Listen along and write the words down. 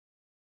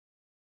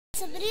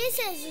what's up? It is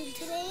Azul.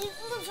 Today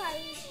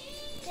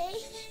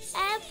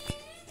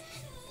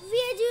we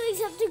are doing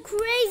something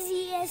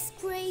crazy. Yes,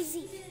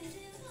 crazy.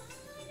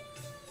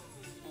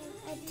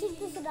 I think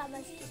this is not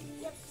my studio.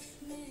 Yep,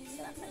 it's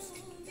not my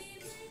studio.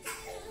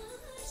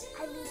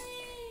 I mean,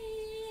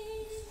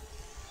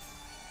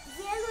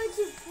 we are going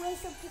to play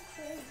something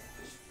crazy.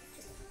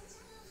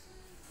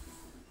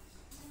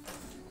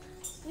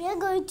 We are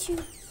going to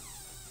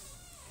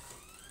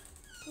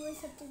play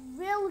something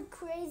really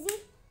crazy.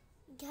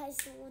 You guys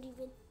won't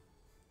even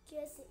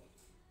guess it.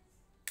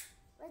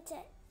 Let's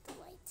add the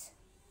lights.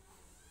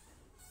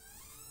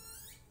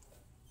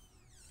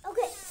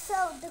 Okay, so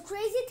the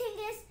crazy thing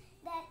is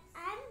that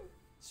I'm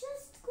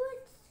just good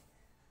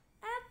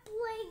at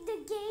playing the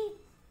game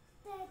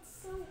that's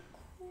so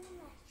cool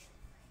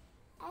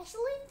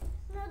actually.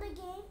 You know the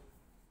game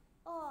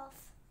of,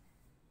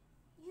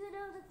 you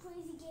know the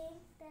crazy game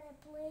that I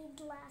played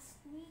last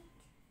week?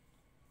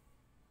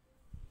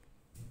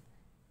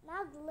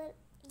 Now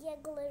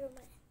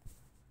GLITTERMAN.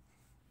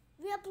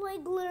 We are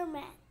playing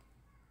GLITTERMAN.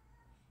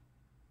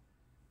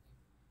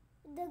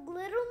 The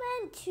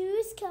GLITTERMAN 2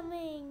 is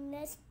coming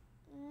next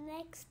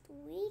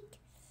week.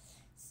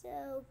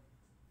 So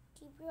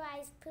keep your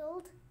eyes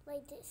peeled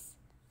like this.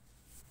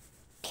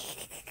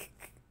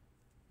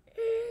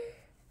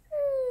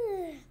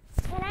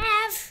 And I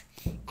have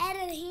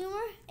added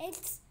humor.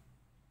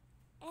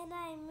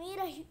 I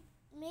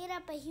made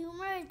up a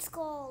humor. It's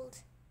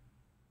called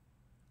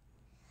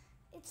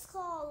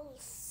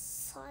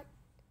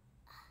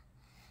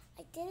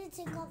I didn't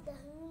think of the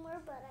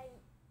humor, but I'm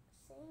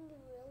saying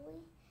really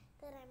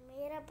that I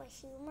made up a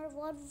humor.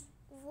 What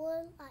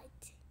will I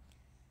think?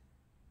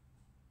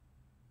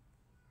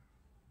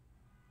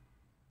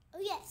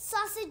 Oh yeah,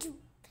 sausage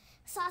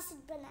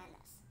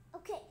bananas.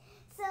 Okay,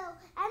 so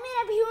I made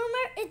up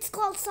humor. It's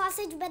called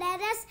sausage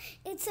bananas.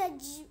 It's a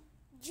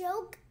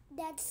joke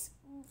that's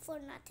for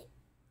nothing.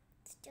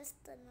 It's just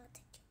a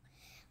nothing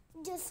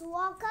joke. Just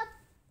walk up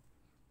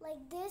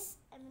like this.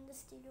 I'm in the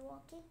studio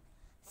walking.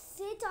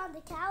 Sit on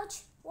the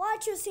couch.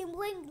 Watch your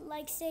sibling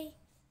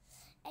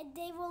and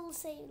they will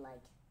say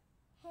like,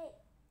 "Hey,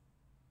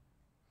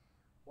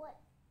 what?"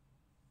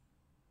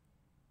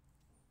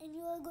 And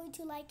you are going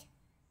to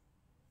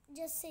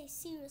just say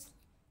seriously,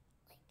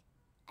 like,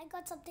 "I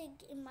got something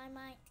in my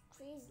mind,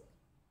 crazy."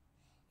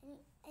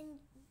 And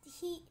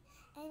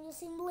your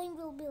sibling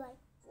will be like,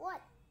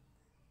 "What?"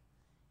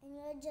 And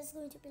you're just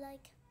going to be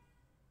like,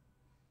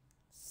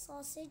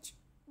 "Sausage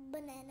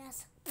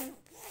bananas."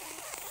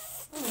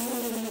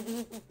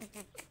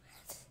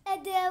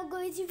 And they are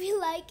going to be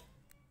like,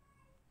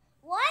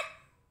 "What?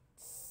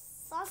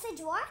 Sausage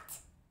what?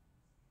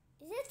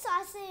 Is it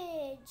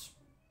sausage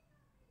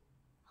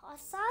hot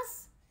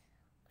sauce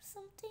or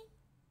something?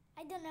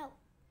 I don't know.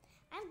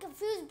 I'm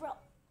confused, bro.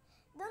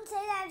 Don't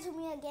say that to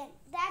me again.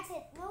 That's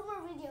it. No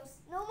more videos.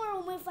 No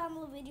more Umi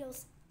family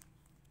videos."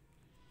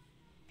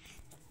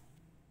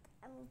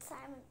 I'm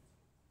Simon.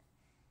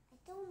 I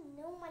don't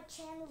know my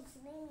channel's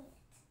name yet.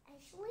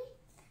 Actually,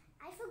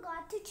 I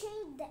forgot to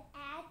change the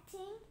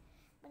acting,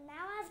 but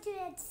now I have to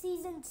add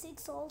season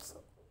 6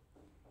 also.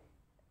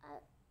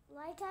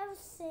 Like I was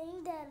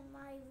saying that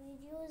my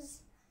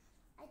videos,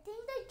 I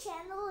think the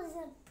channel is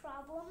in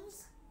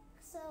problems,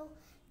 so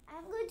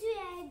I'm going to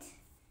add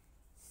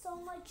so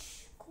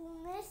much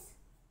coolness.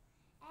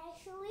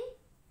 Actually,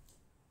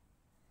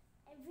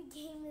 every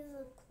game is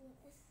a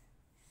coolness.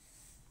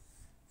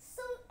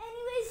 So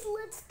anyways,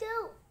 let's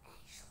go.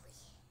 Actually,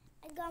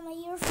 I got my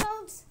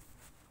earphones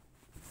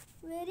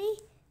ready,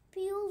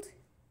 peeled.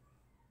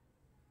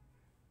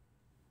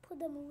 Put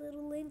them a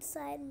little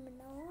inside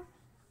Manila.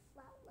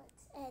 Wow,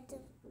 let's add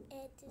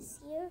this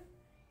here.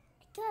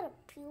 I got a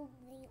peeled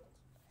nail.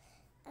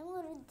 I'm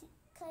gonna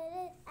cut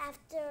it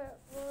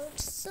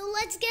afterwards. So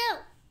let's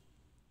go.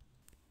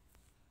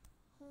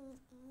 Okay,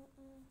 what's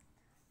this?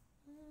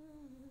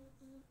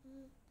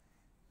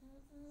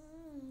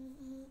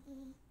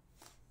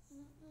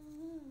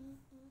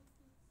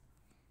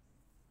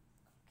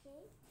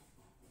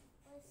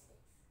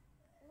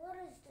 What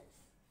is this?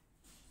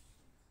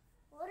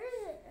 What is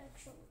it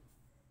actually?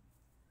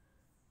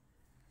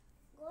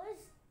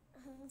 Guys,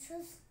 I'm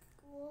just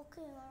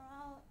walking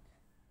around.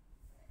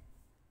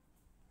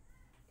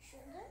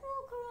 Should I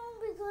walk around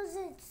because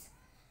it's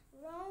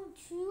round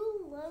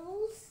 2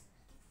 levels?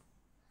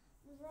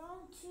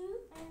 Round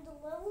 2 and the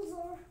levels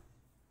are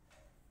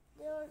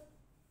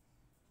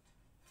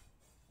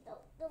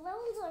the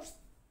levels are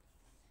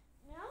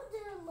now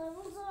the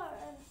levels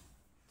are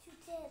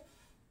 210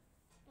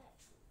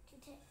 actually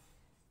 210.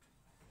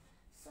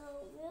 So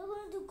we're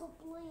going to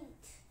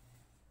complete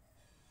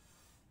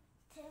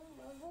 10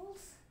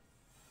 levels.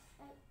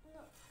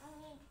 No, I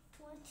mean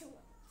 20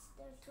 levels.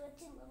 There are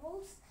 20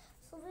 levels.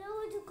 So we're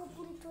going to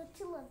complete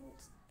 20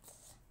 levels.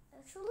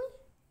 Actually,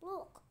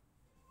 look.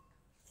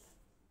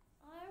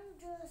 I'm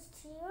just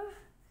here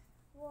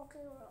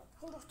walking around.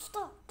 Hold on,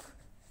 stop.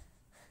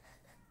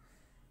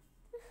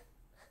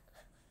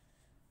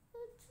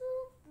 It's so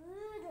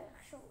bad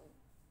actually.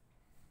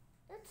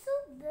 It's so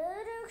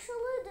bad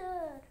actually,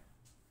 Dad.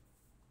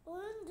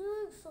 Undo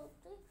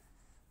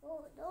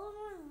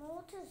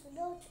is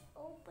not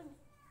open.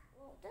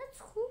 Well,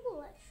 that's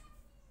cool, actually.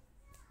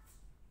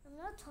 I'm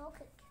not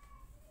talking.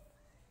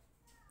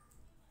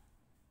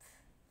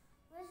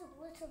 Where's the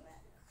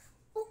GLITTERMAN?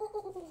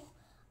 Oh.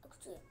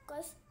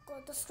 Guys, go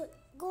on the street.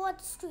 Go on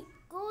the street.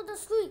 Go on the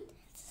street.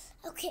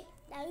 Okay,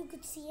 now you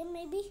could see him,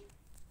 maybe.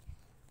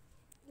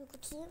 You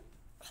could see him.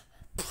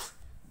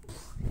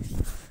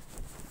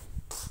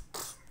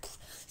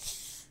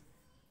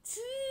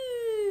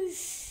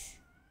 Jeez.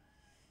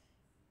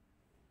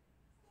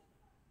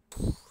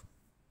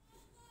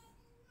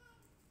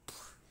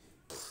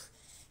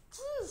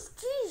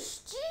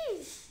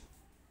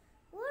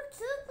 What's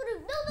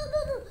happening? No.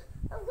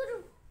 I'm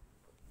gonna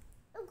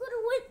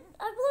win.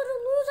 I'm gonna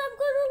lose.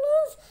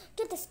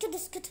 Get this.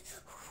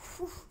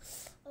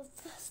 I'm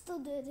faster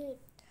than him.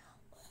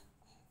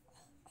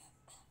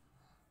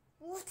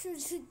 What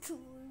is it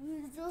doing?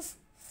 He's just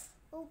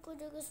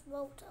opening his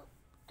mouth out.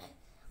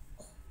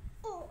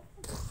 Oh.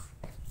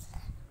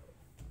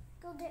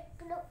 Go there.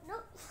 No. No.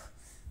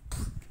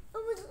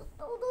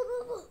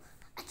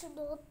 Actually,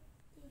 no.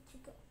 Need to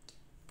go.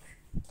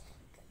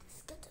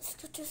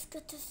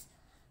 Get this.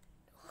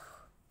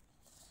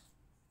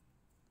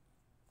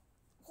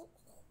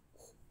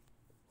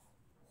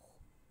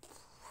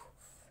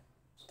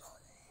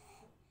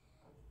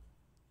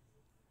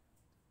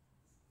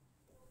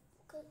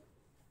 Okay.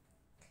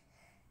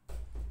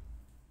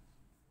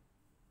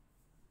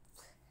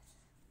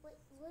 What?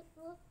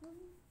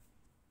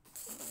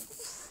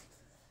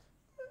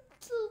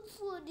 It's so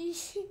funny.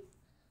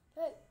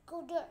 Hey, go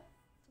there.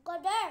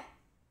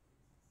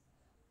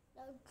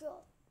 Now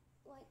jump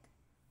like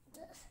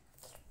this.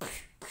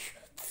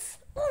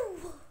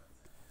 Oh.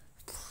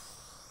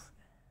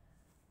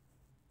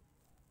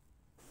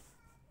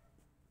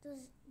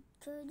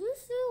 Can you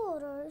see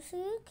what I'm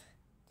seeing?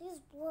 This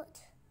blood.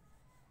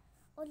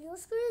 On your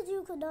screen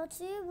you cannot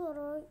see it, but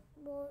on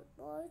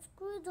my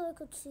screen I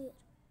could see it.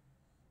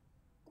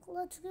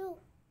 Let's go.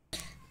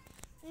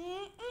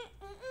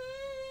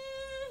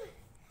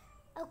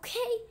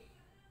 Okay,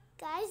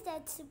 guys,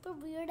 that's super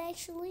weird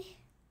actually,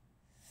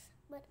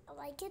 but I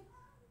like it.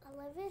 I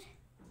love it.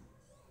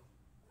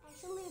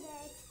 Actually,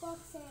 the Xbox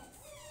says.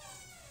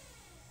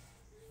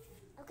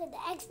 Okay, the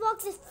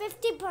Xbox is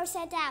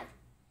 50% out.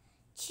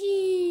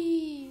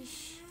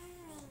 Jeez.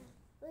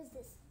 What is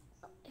this?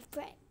 Oh, it's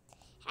Brad.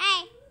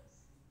 Hey.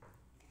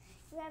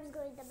 Brad's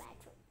going to the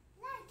bathroom.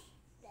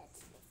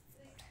 That's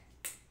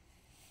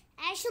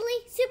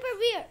actually super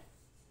weird.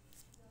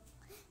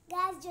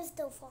 Guys, just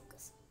don't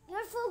focus.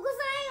 You're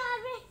focusing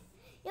on me.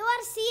 You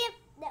want to see it?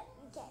 No,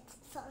 you can't.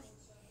 Sorry.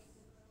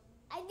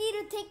 I need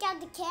to take out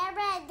the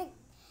camera and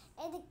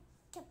the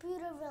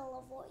computer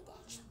will avoid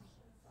actually.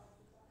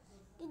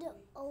 You know,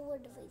 over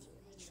the video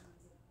actually.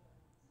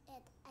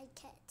 And I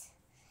can't.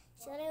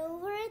 Should I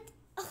over it?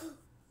 Oh.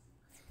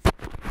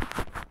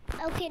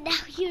 Okay,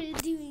 now you're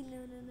doing no.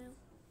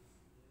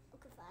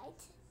 Okay, fine.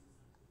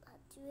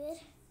 I'll do it.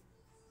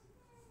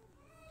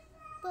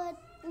 But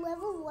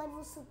level 1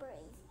 was super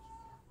easy.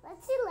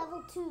 Let's see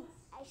level 2.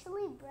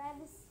 Actually, Brad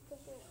is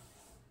thinking.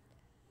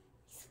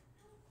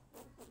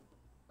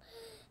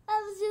 I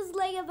was just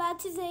like about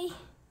to say.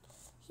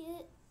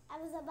 I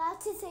was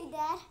about to say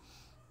that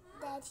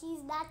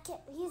he's not.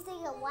 He's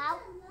saying a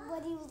wow,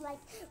 but he was like,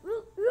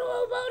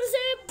 "I'm about to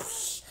say,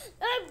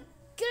 I'm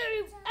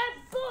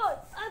bored.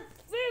 I'm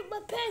feeding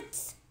my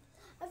pets.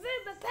 And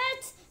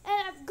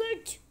I'm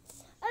going to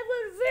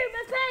feed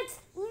my pets.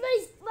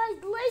 My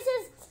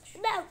laces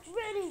now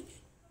ready."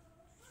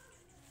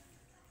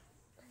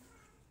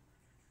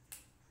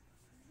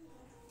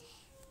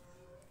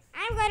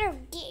 I'm gonna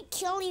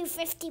kill you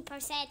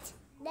 50%.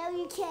 No,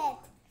 you can't.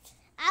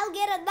 I'll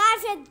get a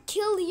knife and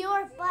kill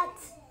your butt.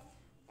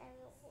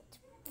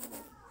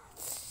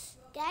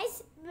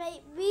 Guys,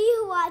 maybe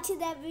watching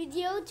that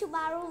video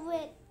tomorrow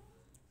when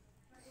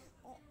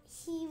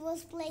he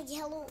was playing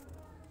Hello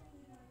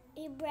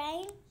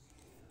Ibrahim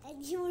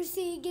and you were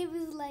seeing him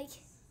was like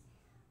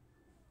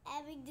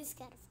having this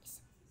kind of face.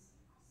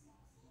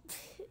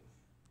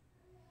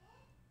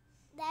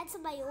 That's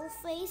my old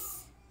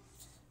face.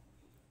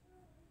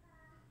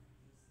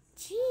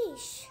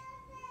 Jeez.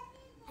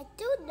 I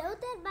don't know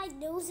that my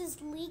nose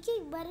is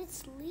leaking, but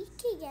it's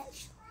leaking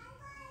actually.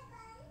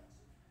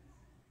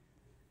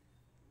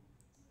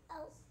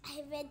 Oh,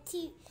 I've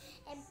emptied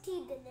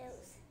the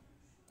nose.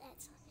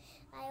 That's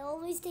why. I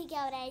always take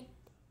out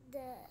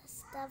the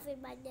stuff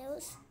in my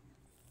nose.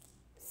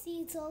 See,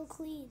 it's all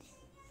clean.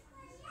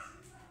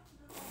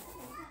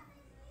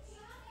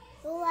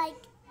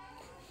 Like,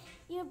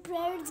 your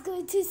parents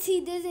going to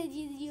see this and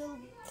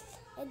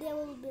they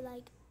will be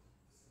like,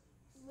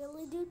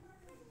 "Really, dude?"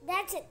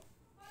 That's it.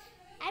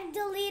 I'm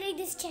deleting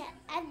this chat.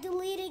 I'm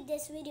deleting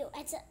this video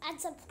and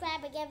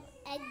unsubscribing and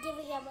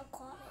giving him a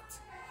comment.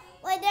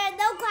 Wait, there are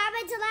no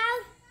comments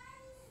allowed?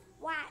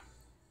 Why?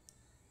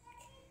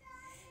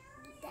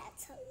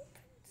 That's how your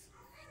parents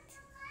act.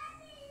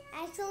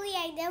 Actually,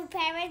 I know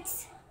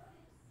parents.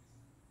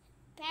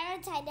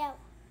 Parents, I know.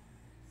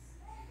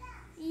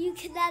 You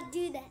cannot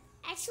do that.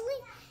 Actually,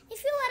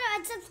 if you want to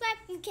unsubscribe,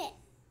 you can.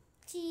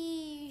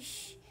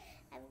 Sheesh.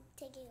 I'm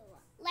taking a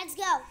while. Let's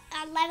go.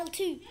 Level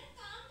 2. Okay,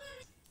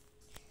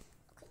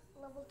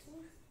 level 2.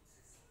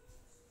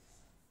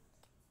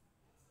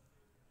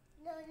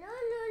 No.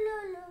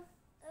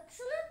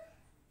 Actually,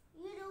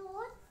 you know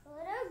what?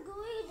 When I'm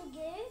going in the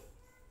game,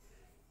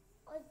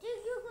 I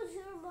think you could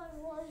hear my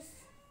voice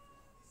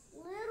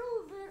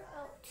little bit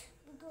out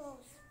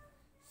because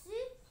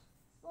see,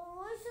 my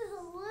voice is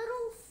a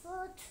little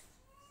fat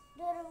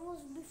than it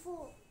was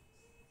before.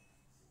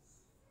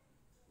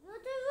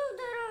 You're thinking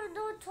that I'm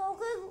not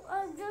talking,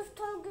 I'm just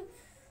talking.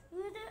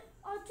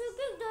 I'm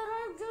thinking that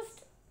I'm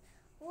just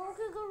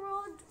walking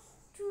around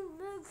to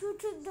make you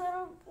think that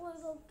I'm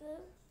playing a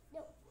game.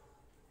 No,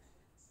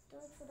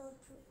 that's not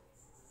true.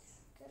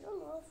 Can I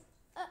laugh?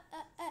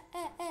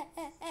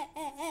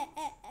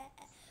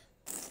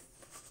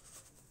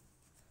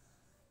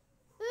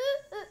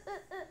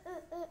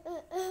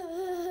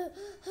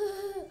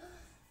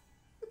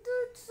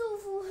 That's so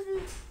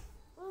funny.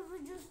 I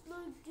would just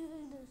like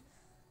doing this.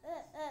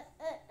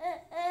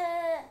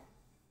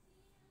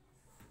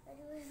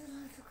 Anyways,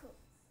 let's go.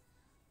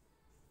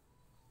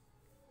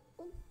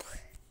 Oop.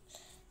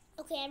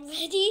 Okay, I'm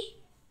ready.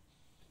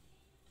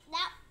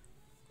 Now,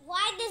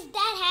 why does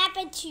that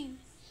happen to you?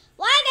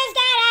 Why does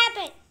that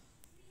happen?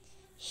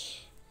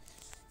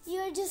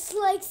 You're just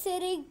like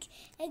sitting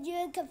and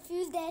you're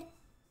confused that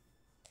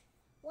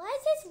why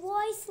is his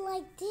voice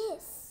like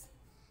this?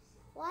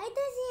 Why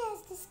does he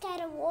have this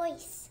kind of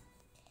voice?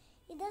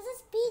 He doesn't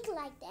speak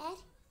like that.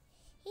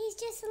 He's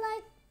just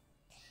like,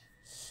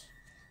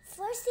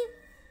 first he...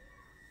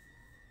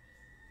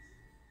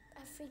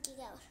 I'm freaking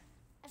out.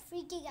 I'm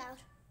freaking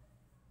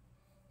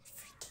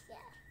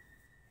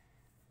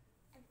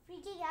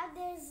out.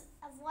 There's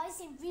a voice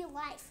in real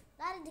life,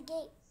 not in the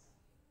game.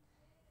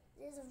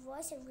 There's a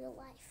voice in real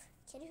life.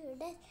 Can you hear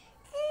that?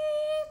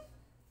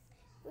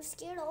 You're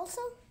scared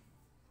also?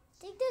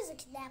 I think there's a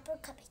kidnapper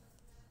coming.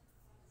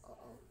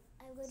 Uh-oh.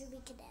 I'm going to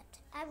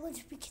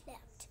be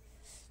kidnapped.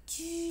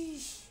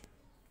 Jeez.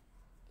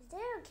 Is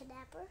there a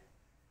kidnapper?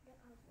 No.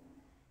 I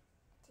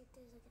think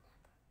there's a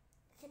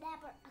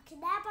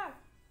kidnapper.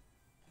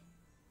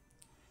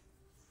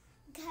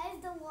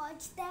 Guys, don't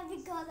watch that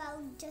because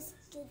I'll just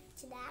get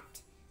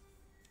kidnapped.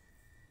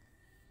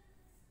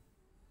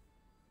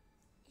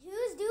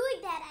 Who's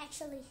doing that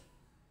actually?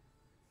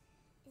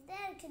 Is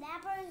that a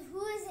kidnapper?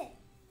 Who is it?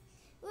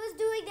 Who's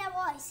doing that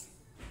voice?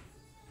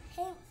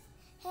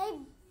 Hey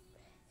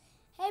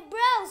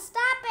bro,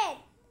 stop it!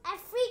 I'm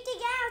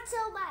freaking out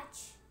so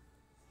much.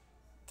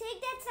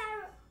 Take that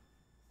siren.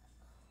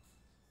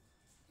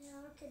 They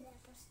are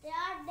kidnappers. They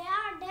are.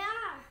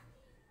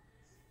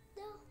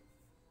 No.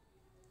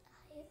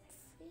 I'm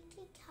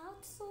freaking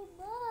out so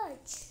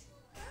much.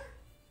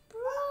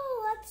 Bro,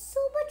 I'm so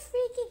much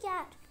freaking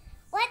out.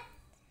 What?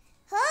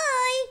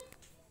 Hi!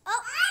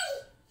 Oh!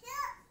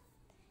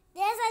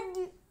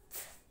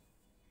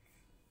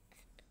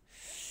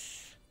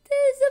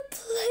 There's a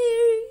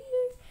player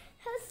here.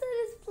 Hassan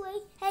is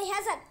playing. Hey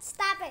Hassan,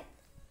 stop it.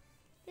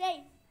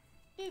 Hey.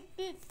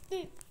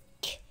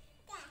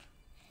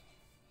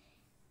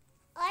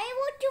 I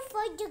want to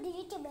fight the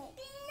GLITTERMAN.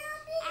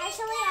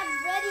 Actually,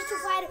 I'm ready to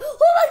fight him.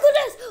 Oh my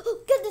goodness! Oh,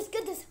 goodness.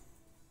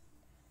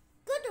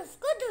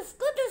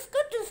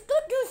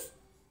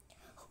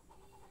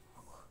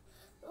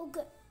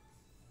 Okay.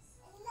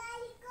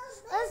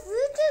 Let's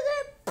reach it.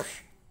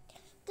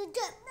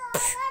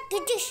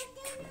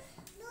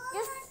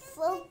 Just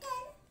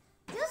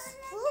focus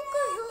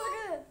on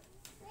it.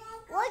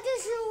 Why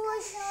does your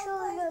voice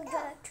sound like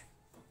that?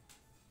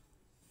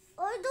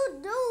 I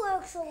don't know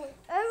actually.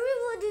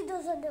 Everybody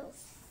doesn't know.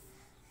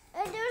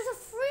 And there's a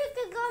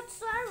freaking out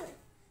siren.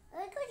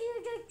 I could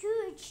hear that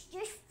too. It's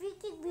just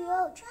freaking me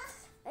out.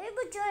 I'm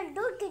a child.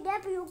 Don't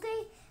kidnap me,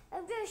 okay?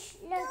 I'm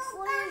just like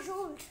 4 years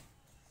old.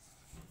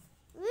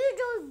 We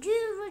don't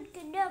deal with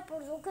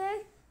kidnappers,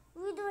 okay?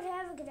 We don't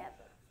have a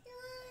kidnapper.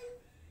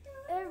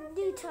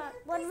 Anytime.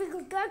 When we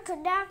could get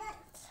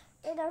kidnapped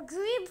in our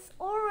dreams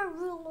or in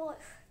real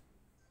life.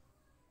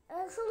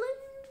 Actually,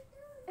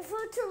 if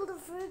I tell the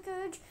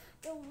freakers,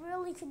 they'll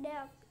really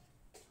kidnap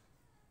me.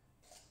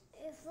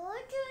 If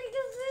I tell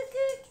the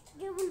freakers,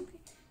 they will be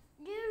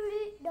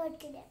nearly not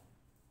kidnap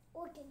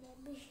or kidnap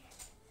me.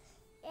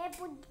 And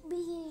put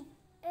me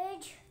in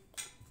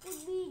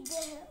the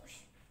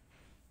house.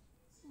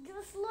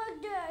 Just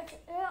like that,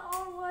 in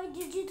online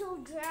digital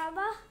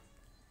drama,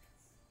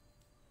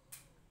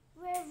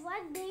 where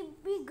one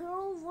baby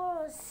girl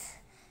was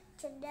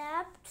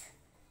kidnapped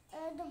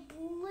and the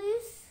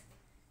police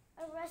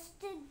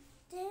arrested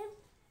him,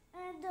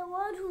 and the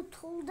one who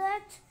told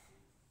that,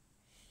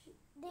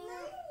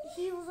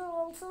 he was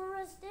also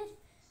arrested,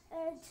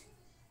 and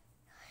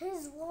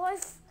his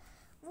wife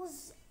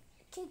was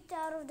kicked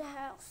out of the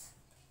house.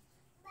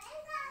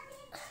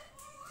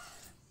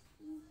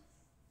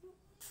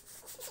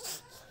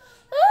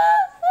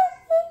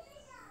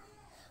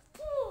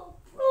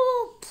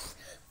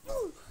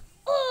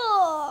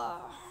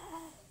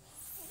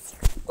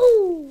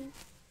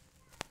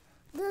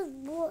 There's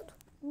blood.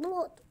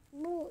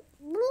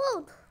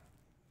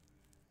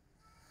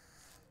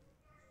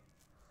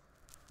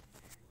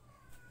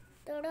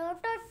 Guys,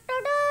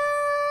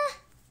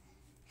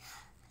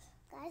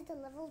 the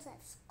levels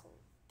have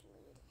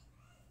completed.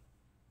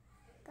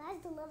 Guys,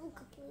 the level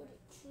completed.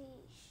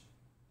 Jeez.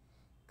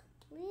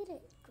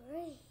 Completed.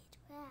 Great.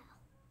 Wow.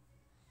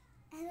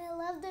 And I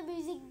love the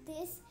music.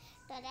 This.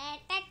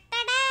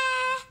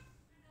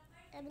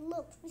 And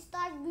look, we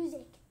start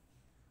music.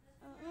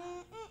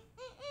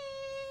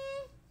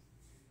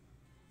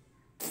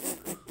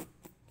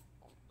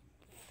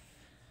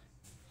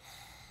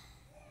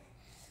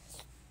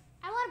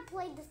 I want to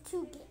play the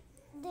 2 game.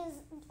 There's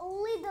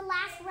only the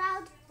last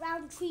round,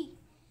 round 3.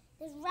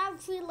 There's round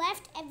 3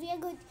 left, and we are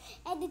good.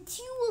 And the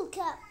 2 will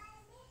come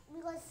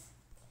because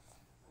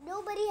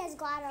nobody has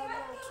got on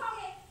round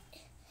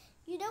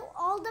 2. You know,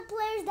 all the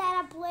players that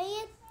are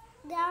playing,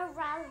 they are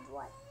round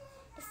 1.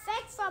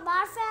 Effect from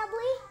our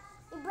family,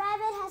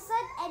 Ibrahim and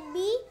Hassan, and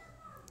me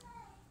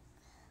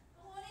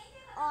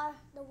are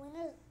the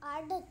winners,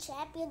 are the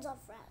champions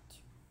of round 2.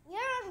 We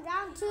are on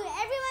round 2.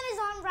 Everyone is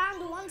on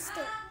round 1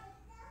 still.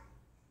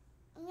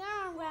 We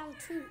are on round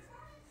 2.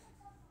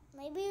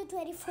 Maybe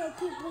 24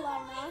 people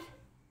are not.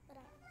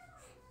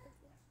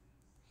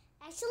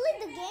 Actually,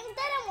 the games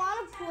that I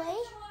want to play,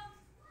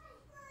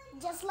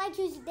 just like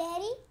his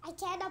daddy, I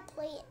cannot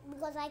play it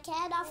because I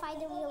cannot find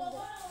the real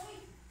game.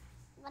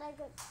 But I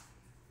could.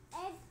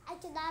 And I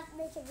cannot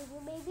make a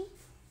video maybe.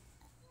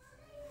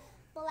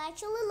 Well,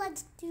 actually,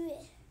 let's do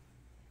it.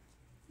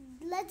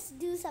 Let's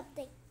do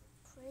something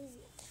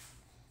crazy.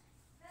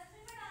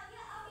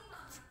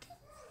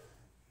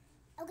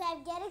 Okay,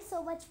 I'm getting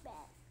so much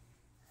bad.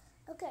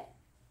 Okay,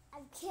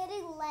 I'm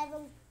getting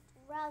level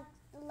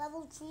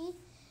 3.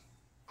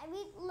 I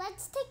mean,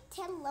 let's take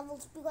 10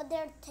 levels because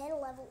there are 10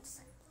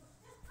 levels.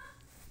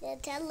 There are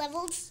 10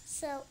 levels,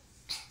 so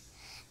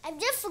I'm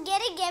just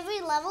forgetting every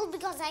level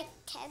because I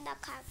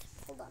cannot count.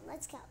 Hold on,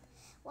 let's count.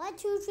 1,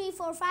 2, 3,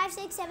 4, 5,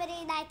 6, 7,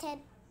 8, 9,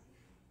 10.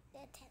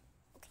 There are 10.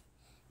 Okay,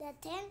 there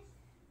are 10.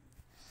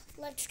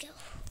 Let's go.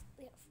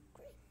 We are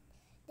great.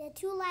 There are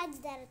 2 lines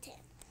that are 10.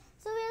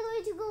 So we are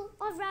going to go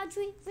on round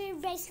 3 very,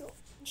 very slow.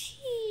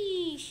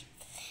 Sheesh.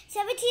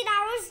 17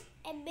 hours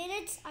and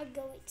minutes are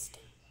going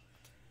still.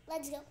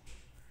 Let's go.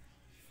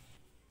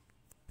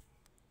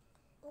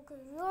 Okay,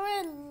 we're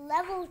in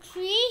level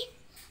 3.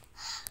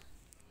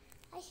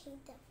 I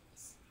hate them.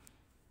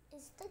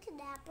 Is the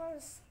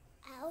kidnappers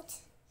out?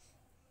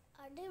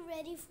 Are they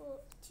ready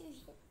to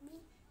hit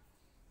me?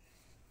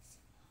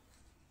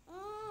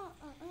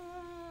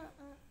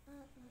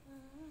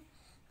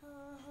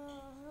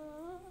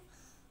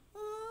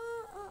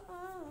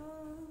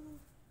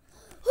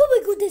 Oh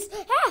my goodness!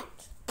 Ah!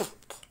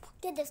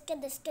 Get this,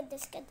 get this, get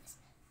this, get this.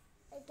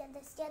 Get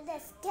this, get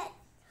this, get.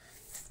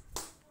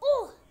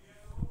 Oh!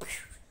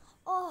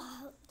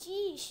 Oh,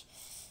 jeez.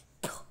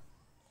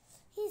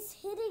 He's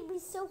hitting me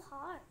so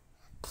hard.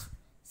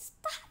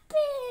 Stop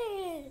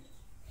it!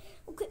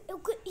 Okay,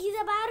 okay, he's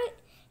about to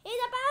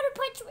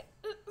punch me.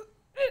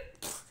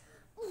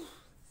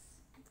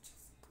 I'm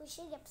just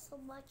pushing him so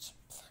much.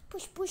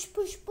 Push, push,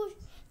 push, push.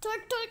 Turn,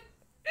 turn.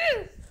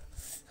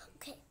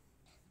 Okay,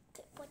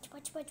 okay, punch,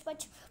 punch, punch,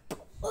 punch.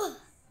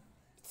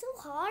 It's so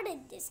hard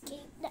in this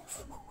game.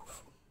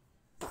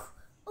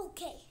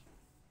 Okay.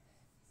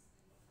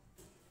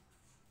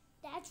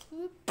 That's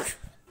good.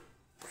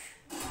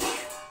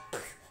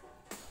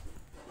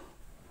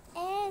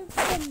 And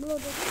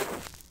exploded.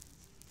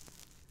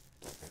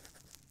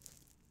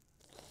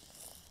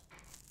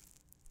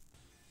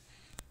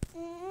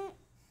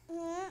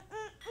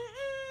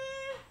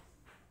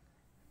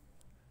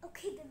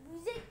 Okay, the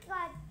music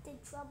got in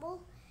trouble.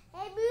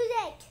 Hey,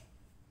 music!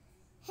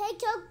 Hey,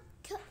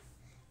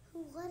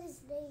 what is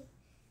his name?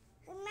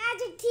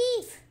 Magic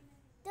Thief!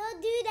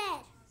 Don't do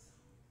that!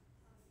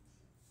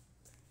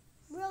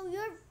 Bro,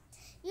 you're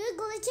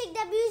glitching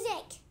the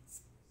music.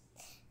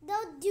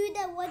 Don't do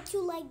the 1,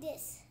 2 like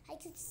this. I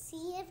could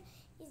see him.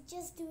 He's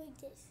just doing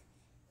this.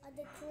 On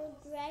the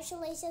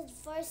congratulations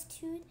first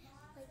tune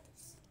like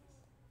this.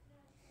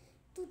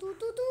 Do do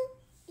do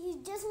do.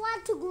 You just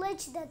want to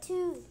glitch the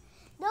tune.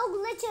 Don't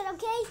glitch it,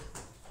 okay?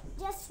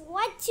 Just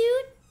 1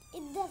 tune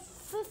in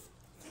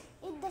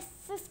the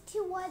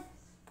 51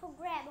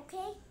 program,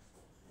 okay?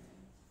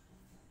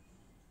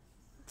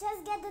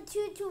 Just get the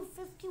tune to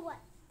 51.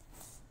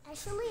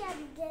 Actually,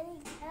 I'm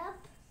getting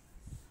up.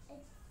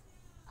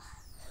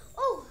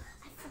 Oh,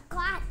 I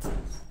forgot.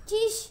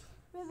 Jeez,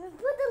 remember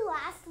the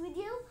last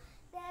video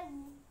that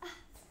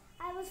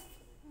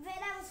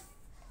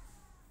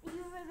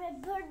you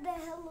remember the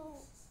Hello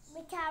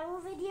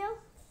Macaro video?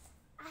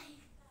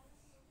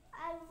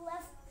 I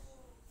left,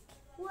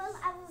 well,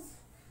 I was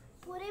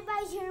putting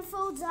my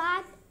earphones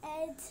on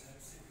and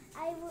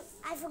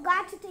I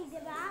forgot to take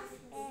them off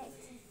and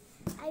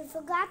I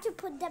forgot to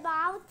put them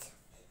out.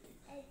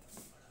 And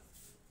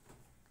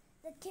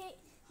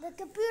the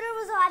computer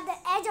was on the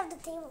edge of the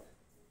table.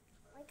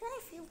 Why can't I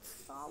feel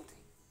salt?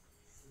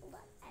 Hold on.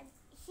 I'm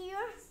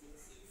here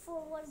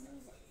for one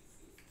reason.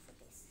 For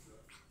this.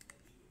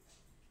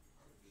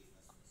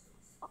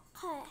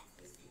 Okay.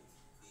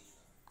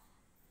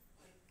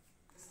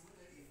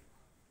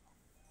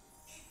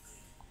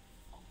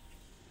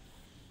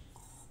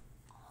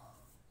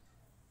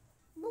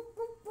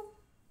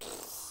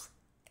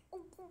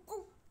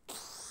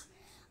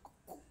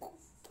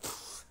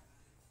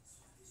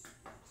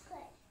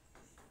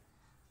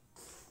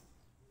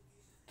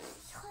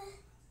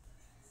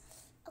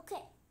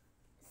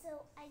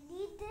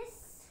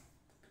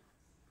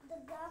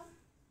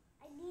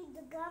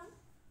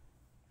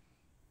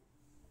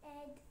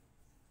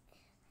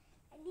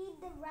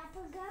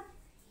 apple gum.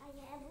 I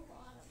have a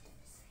lot of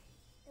those.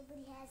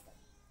 Nobody has them.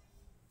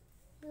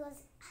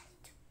 Because I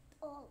took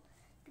all.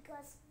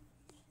 Because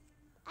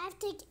I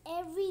take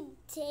every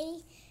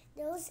day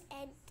those,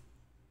 and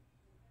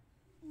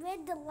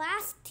when the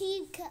last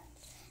team cup,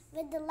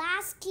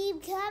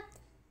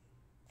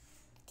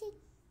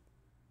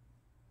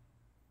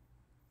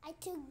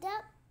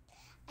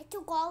 I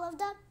took all of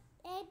them,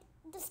 and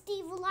the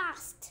Steve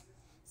lost.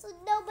 So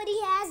nobody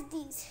has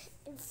these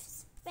in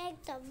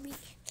respect of me.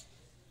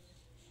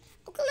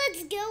 Okay,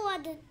 let's go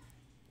on the.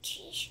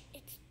 Jeez,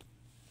 it's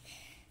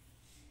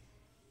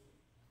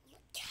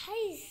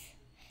guys.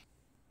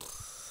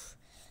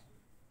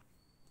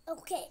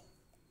 Okay,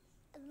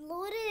 I'm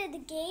loaded in the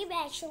game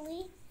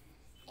actually,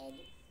 and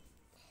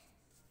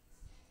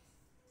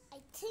I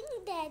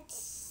think that's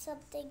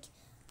something.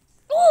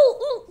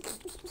 Oh!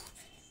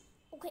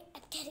 Okay,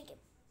 I'm getting it.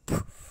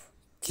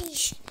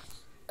 Jeez.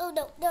 Oh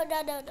no!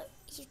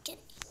 He's getting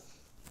it.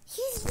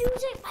 He's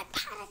using my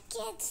power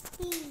against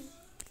me.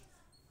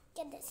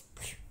 Get this.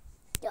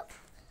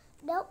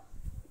 No,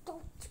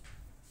 don't.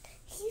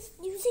 He's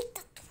using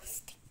the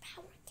twisting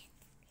power against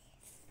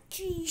me.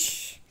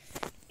 Jeez.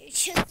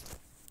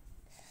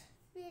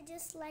 We're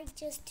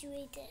just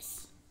doing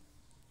this.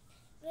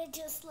 We're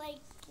just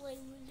like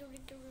playing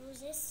with the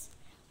roses.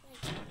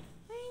 Like,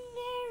 ring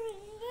the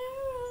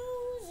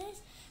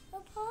roses, a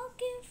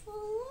pocket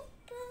full of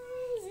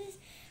roses,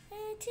 a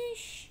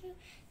tissue,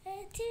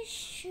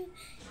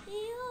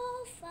 you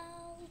all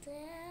fall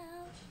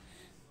down.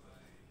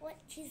 What?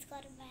 She's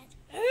got a bad.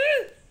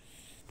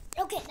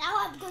 Okay,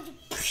 now I'm going to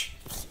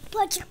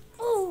punch her.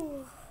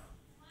 Oh,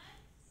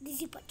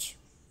 dizzy punch.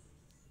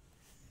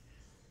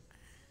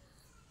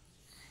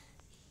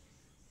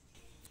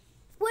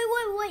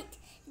 Wait.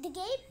 The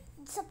game,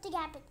 something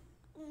happened.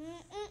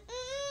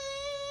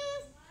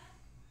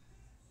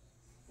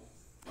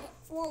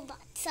 Hold on,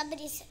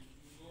 somebody said.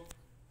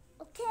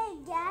 Okay,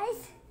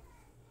 guys,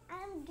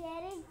 I'm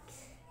getting.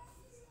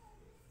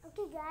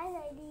 Okay, guys,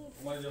 I need.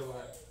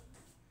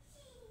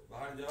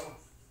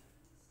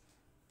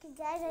 Okay,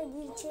 guys, I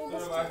need to change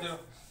this.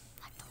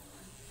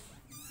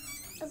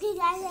 Okay,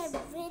 guys,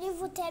 I'm waiting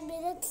for 10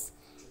 minutes.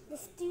 The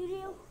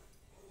studio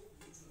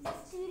is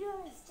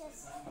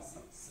just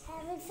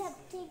having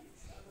something.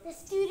 The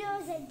studio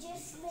is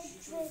adjustment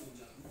with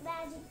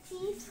Magic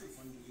Teeth.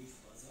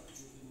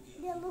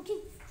 They're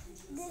looking.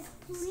 There's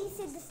police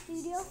in the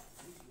studio,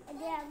 and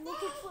they are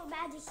looking for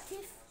Magic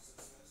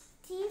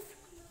Teeth.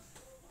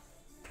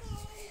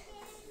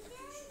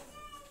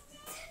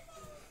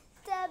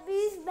 That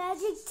means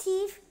Magic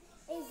Teeth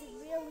is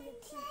really a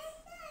thief.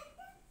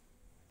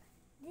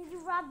 Did he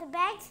rob the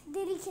bank?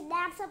 Did he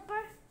kidnap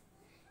somebody?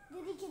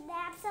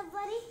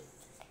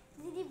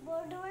 Did he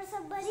murder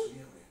somebody?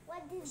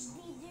 What did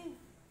he do?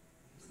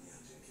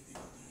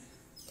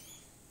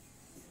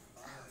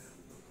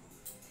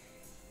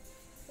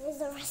 He's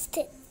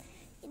arrested.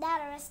 He's not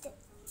arrested.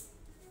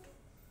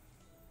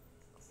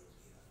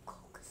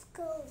 Let's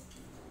go.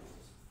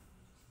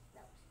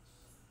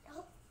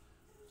 No.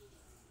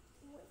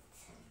 Wait.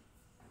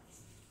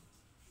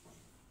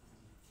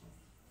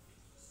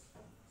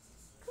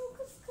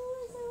 Coco is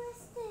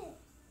arrested.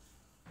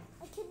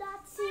 I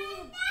cannot see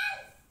him.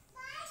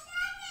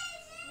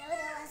 No, I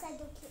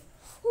don't care.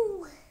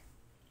 Ooh.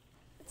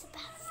 It's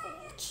about 4.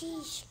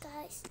 Jeez,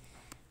 guys.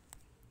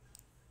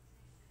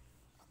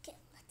 Okay,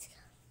 let's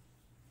go.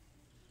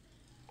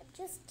 I'm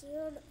just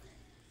scared.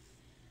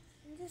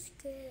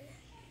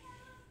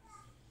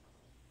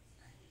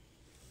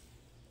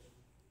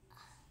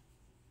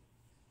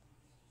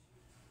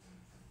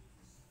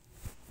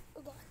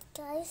 Look,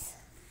 guys.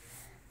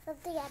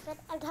 Something happened.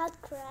 I'm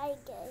not crying,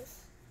 guys.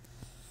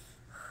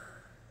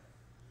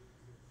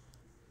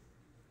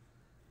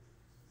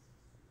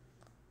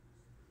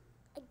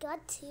 I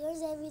got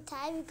tears every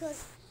time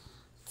because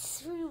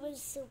this room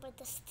was super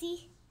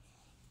dusty.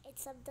 And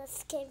some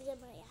dust came in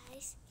my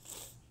eyes.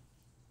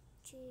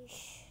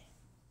 Jeez.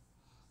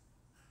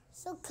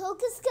 So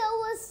Coco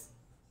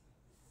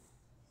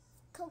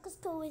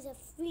was a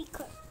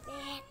freaker,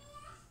 man.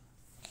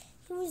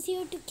 He was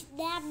here to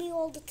kidnap me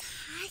all the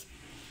time.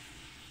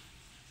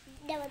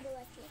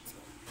 Nevertheless, let's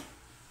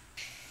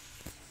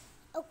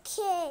go.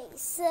 Okay,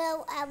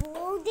 so I'm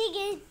loading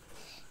it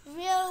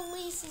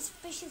really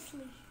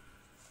suspiciously.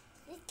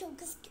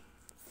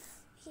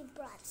 He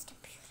brought his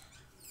computer.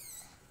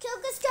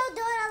 Coco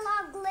don't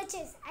allow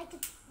glitches. I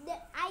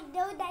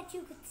know that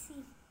you could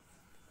see.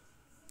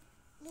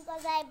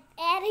 Because I'm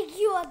adding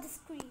you on the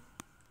screen.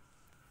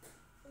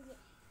 Okay,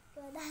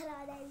 you're not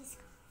on any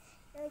screen.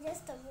 You're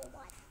just a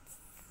robot.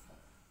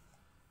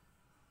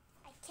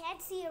 I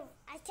can't see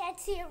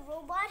a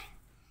robot.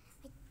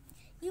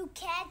 You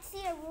can't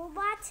see a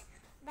robot,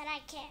 but I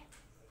can.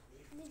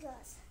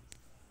 Because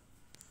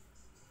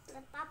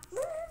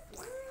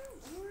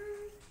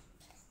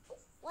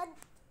what?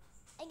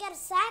 I got a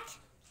sack.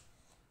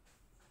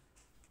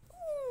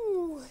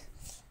 Ooh,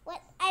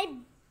 what?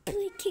 I'm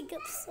picking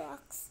up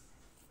socks.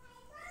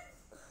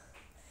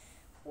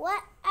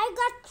 What? I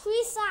got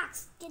 3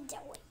 socks. Get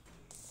away.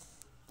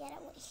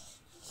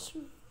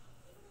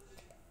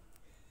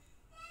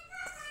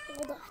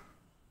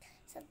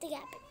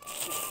 Nothing happened.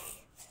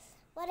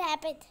 What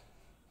happened?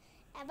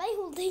 Am I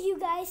holding you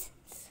guys?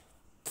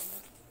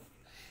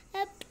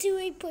 Up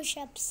doing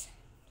push-ups.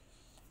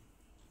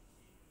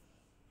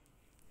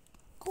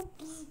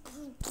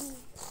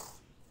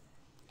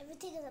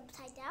 Everything is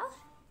upside down.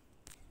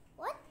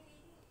 What?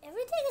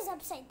 Everything is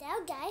upside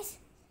down, guys.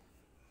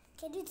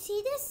 Can you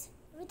see this?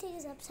 Everything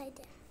is upside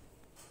down.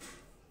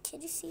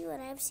 Can you see what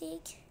I'm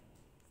seeing?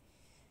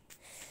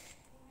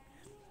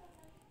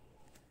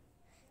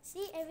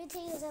 See,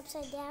 everything is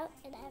upside down,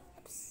 and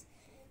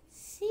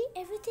see,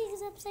 everything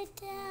is upside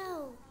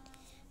down.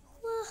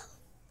 Whoa.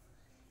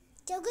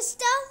 Yoga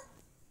style?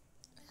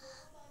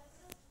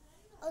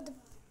 Oh, the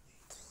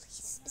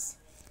police is.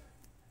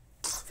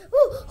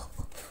 Ooh.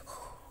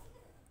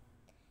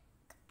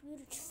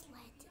 Computer just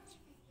landed.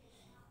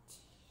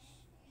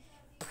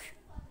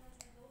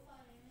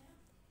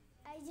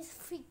 I just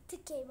freaked the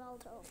game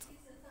out of.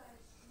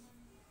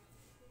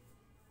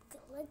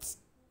 Okay, let's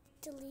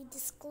delete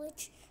this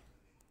glitch.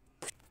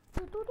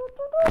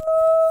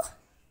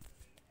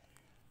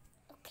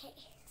 Okay,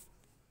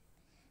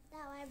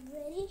 now I'm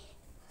ready.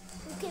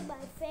 Look at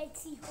my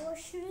fancy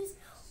horseshoes.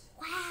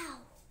 Wow,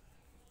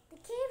 the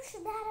game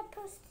should not have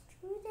supposed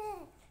to do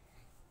that.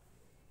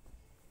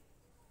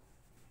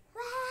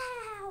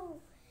 Wow,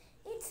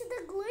 it's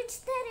the glitch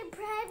that in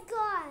Prime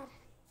got.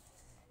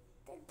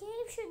 The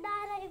game should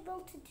not be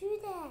able to do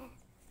that.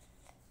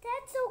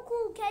 That's so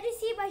cool. Can you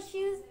see my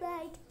shoes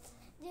like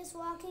just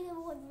walking in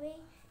one way?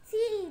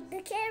 See,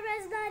 the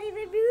camera's not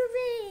even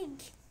moving.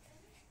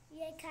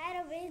 Yeah, it kind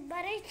of is,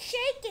 but it's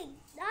shaking,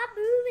 not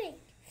moving.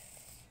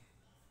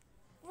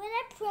 When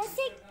I'm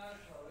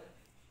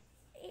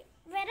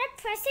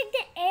pressing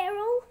the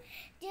arrow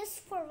just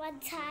for one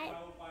time,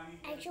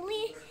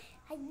 actually,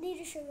 I need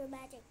to show you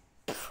magic.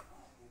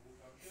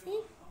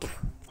 See?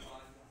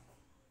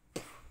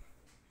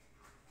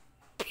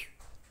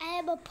 I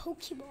am a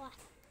Pokemon.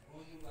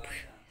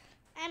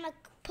 I'm a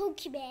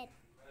Pokemon.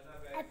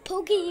 I'm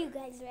poking you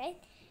guys, right?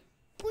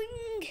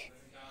 Boing,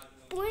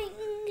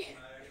 boing.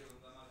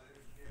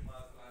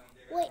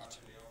 Wait.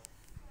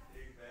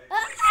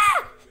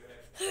 Ah!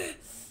 Okay,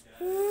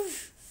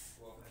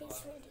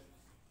 it's ready.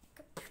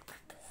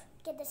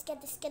 Get this,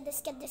 get this, get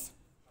this, get this.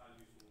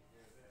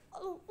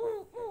 Oh,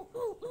 ooh, ooh,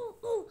 ooh, ooh,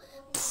 ooh.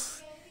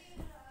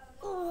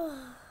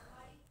 Oh.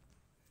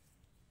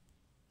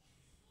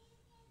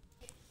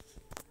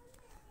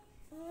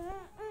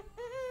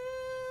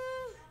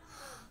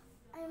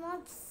 I'm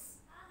on.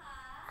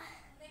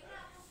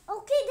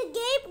 Okay, the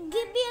game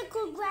give me a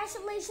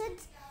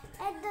congratulations,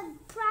 and the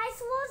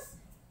prize was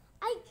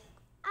I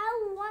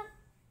won.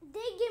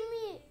 They give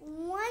me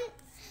 1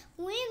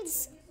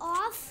 wins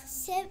off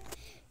 7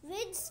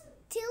 wins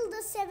till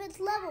the 7th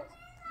level.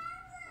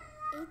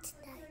 8, 9, 10.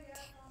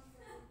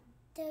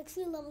 There are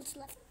 3 levels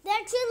left.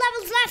 Let's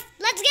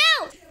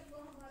go.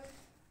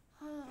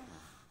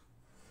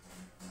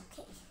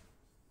 Okay.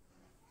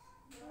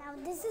 Now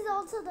this is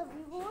also the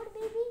reward,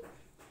 baby.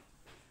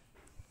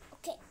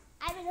 Okay,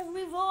 I'm in a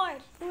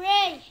reward.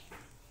 Hooray!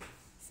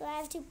 So I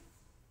have to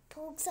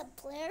poke some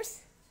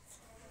players,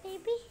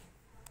 maybe.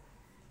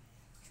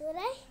 Should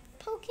I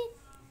poke it?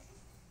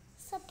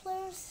 Some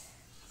players.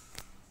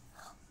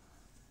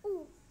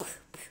 Ooh.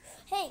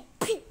 Hey,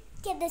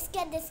 get this,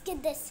 get this,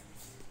 get this.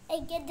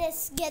 Hey, get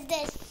this, get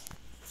this.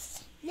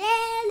 La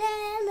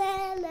la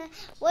la la.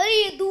 What are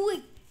you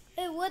doing?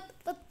 Hey, what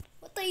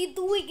are you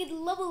doing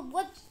in level?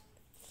 What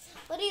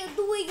are you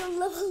doing in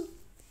level?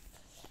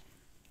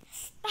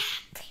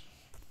 Stop.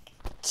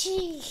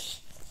 Jeez.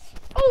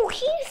 Oh,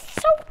 he's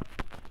so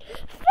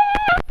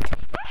fast.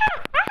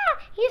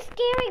 He's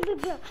scaring me,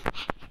 bro.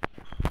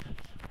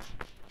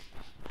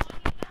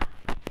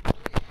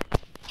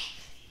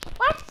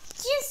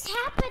 What's just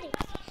happening?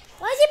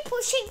 Why is he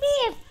pushing me?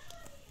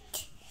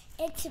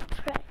 It's a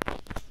prank.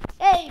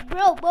 Hey,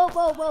 bro,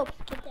 whoa.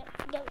 Get there,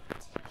 go.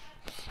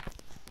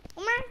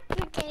 Come on,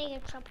 you're getting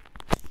in trouble.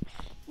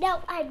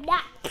 No, I'm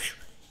not.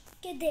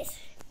 Get this.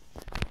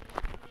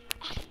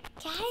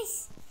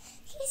 Guys,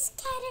 he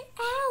scattered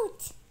out.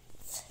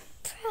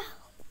 Bro,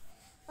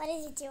 what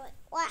is he doing?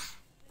 What?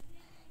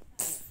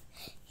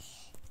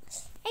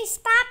 Hey,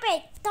 stop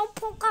it. Don't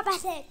poke up my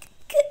neck.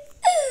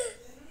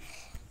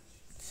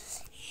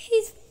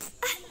 He's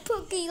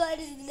poking on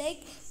his neck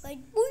like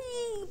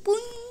boing,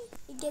 boing.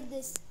 You get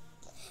this.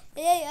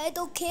 Hey, I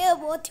don't care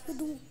what you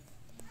do.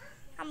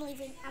 I'm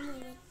leaving.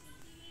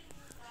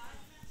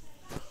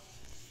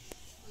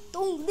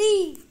 Don't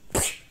leave.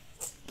 What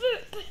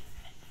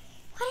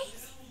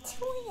is he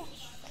doing?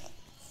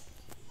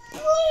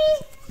 Really?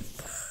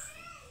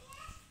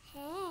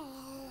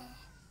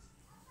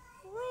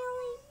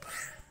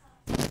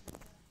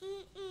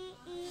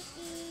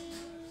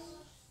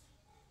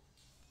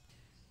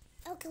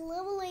 Okay,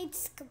 level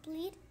 8's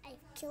complete. I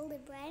killed the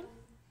brain.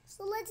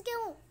 So let's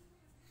go.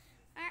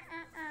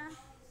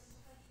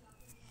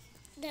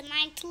 The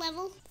 9th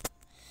level.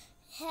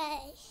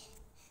 Hey,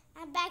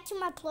 I'm back to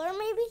my player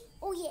maybe?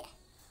 Oh yeah,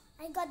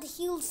 I got the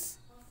heels.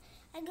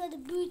 I got the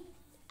boot.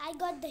 I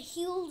got the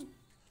heels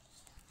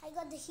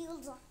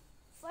on.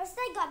 First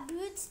I got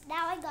boots,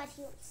 now I got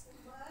heels.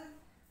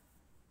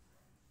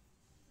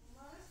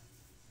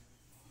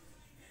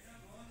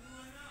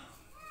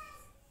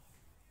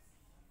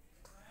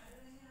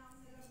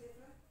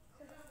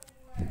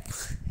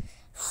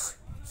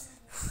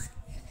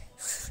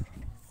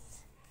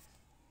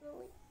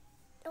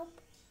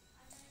 Nope.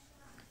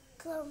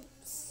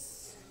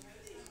 Comes.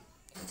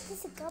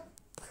 This a cup.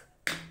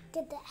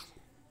 Get that.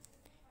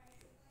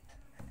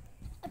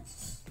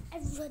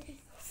 I'm ready.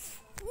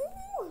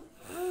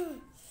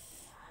 Ooh.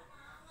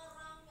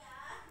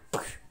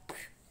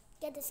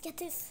 Get this, get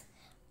this.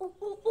 Ooh,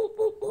 ooh, ooh,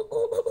 ooh, ooh,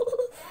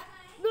 ooh.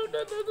 No,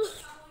 no, no, no.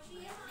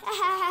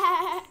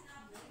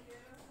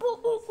 Ooh,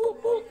 ooh, ooh,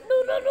 ooh. No,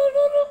 no, no,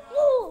 no, no.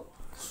 Ooh.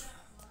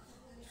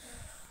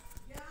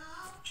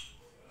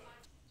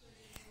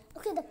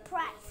 Okay, the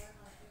prize.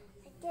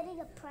 I'm getting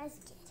a prize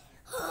kit.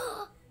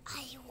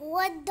 I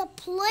won the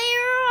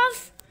player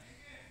of.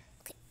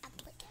 Okay,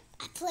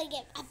 I play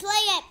game.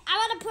 I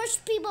want to push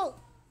people.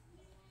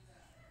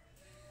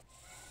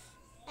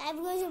 I'm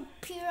going to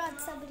appear on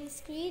somebody's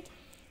screen.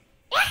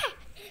 Ah!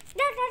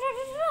 No, no, no,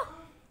 no, no.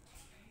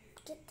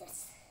 Get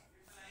this.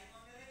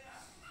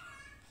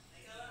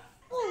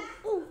 Ooh,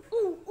 ooh,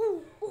 ooh,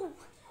 ooh, ooh.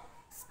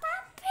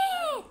 Stop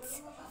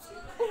it.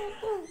 Ooh,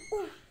 ooh,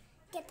 ooh.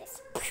 Get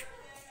this.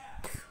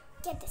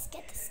 Get this,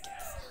 get this, get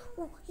this.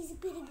 Ooh, he's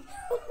beating me.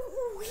 Ooh, ooh,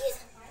 ooh, he's.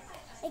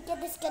 Hey, get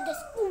this, get this.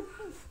 Ooh,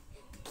 ooh.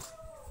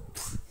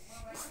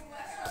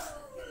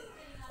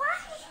 Why?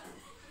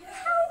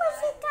 How was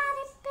he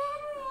gotten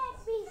better at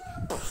me?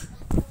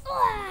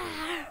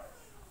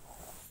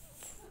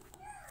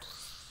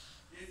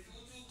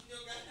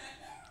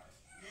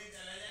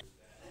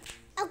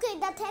 Okay,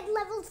 the 10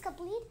 levels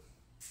complete.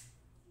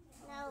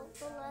 Now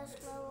the last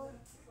level.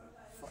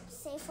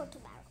 Save for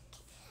tomorrow.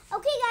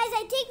 Okay, guys,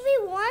 I think we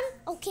won.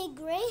 Okay,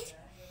 great.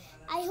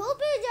 I hope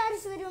you enjoyed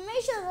this video.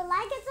 Make sure to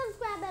like and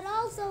subscribe, and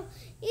also,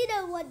 you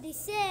know what they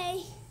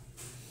say.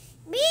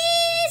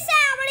 Peace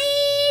out,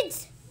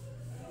 leads.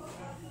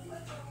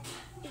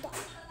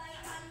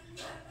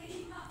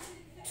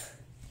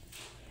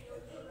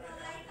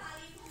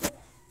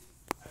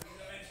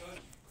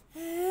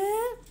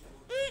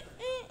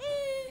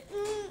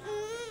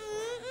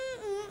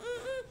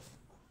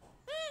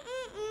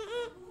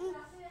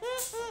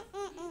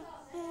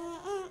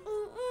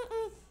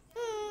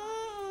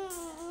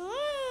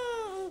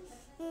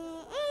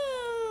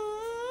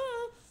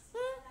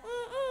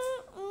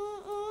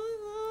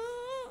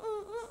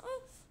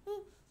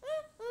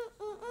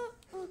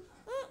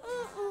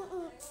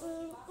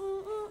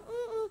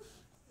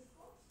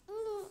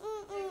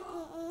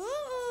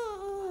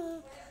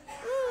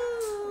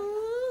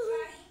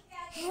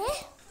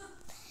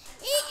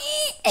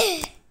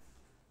 Huh?